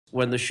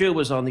when the shoe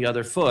was on the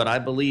other foot, I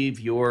believe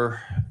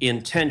your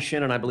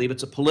intention, and I believe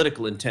it's a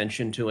political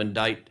intention to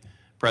indict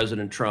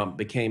President Trump,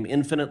 became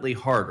infinitely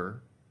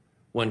harder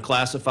when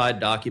classified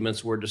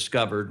documents were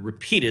discovered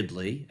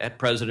repeatedly at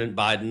President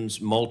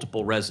Biden's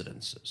multiple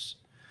residences.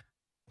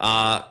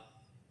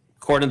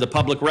 According to the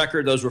public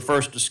record, those were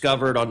first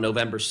discovered on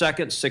November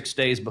 2nd, 6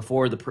 days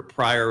before the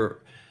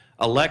prior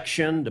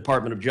election.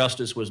 Department of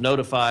Justice was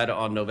notified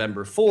on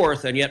November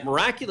 4th, and yet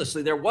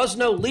miraculously there was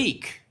no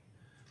leak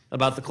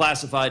about the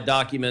classified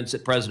documents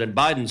at President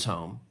Biden's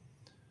home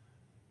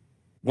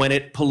when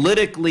it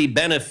politically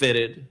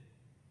benefited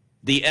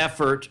the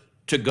effort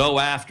to go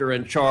after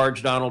and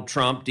charge Donald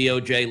Trump.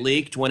 DOJ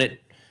leaked. When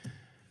it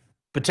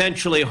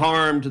potentially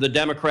harmed the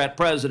Democrat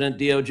president,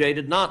 DOJ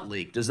did not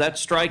leak. Does that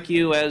strike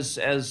you as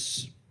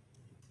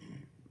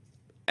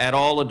at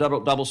all a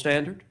double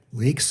standard?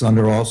 Leaks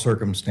under all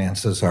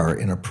circumstances are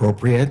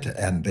inappropriate,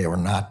 and they are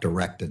not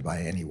directed by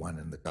anyone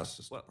in the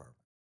Justice Department.